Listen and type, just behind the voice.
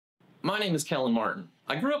My name is Kellen Martin.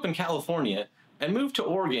 I grew up in California and moved to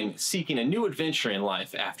Oregon seeking a new adventure in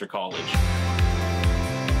life after college.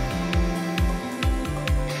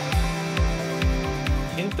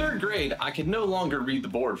 In third grade, I could no longer read the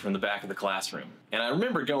board from the back of the classroom, and I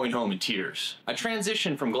remember going home in tears. I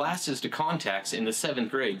transitioned from glasses to contacts in the 7th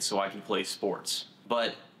grade so I could play sports,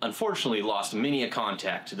 but unfortunately lost many a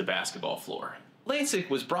contact to the basketball floor. LASIK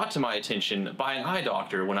was brought to my attention by an eye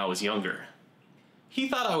doctor when I was younger. He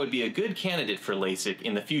thought I would be a good candidate for LASIK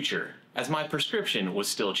in the future, as my prescription was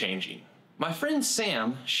still changing. My friend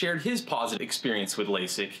Sam shared his positive experience with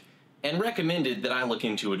LASIK and recommended that I look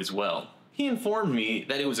into it as well. He informed me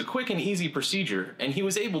that it was a quick and easy procedure and he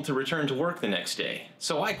was able to return to work the next day,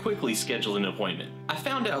 so I quickly scheduled an appointment. I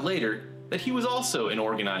found out later that he was also an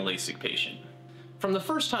Oregon iLASIK patient. From the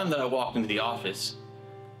first time that I walked into the office,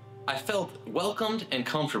 I felt welcomed and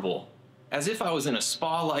comfortable, as if I was in a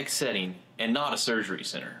spa-like setting and not a surgery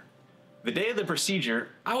center. The day of the procedure,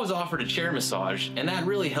 I was offered a chair massage, and that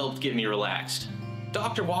really helped get me relaxed.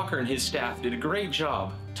 Dr. Walker and his staff did a great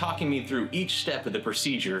job talking me through each step of the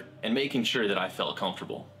procedure and making sure that I felt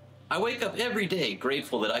comfortable. I wake up every day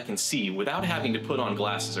grateful that I can see without having to put on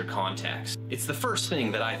glasses or contacts. It's the first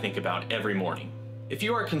thing that I think about every morning. If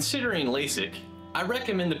you are considering LASIK, I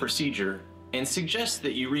recommend the procedure and suggest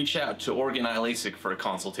that you reach out to Oregon iLASIK for a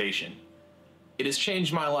consultation. It has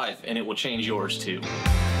changed my life and it will change yours too.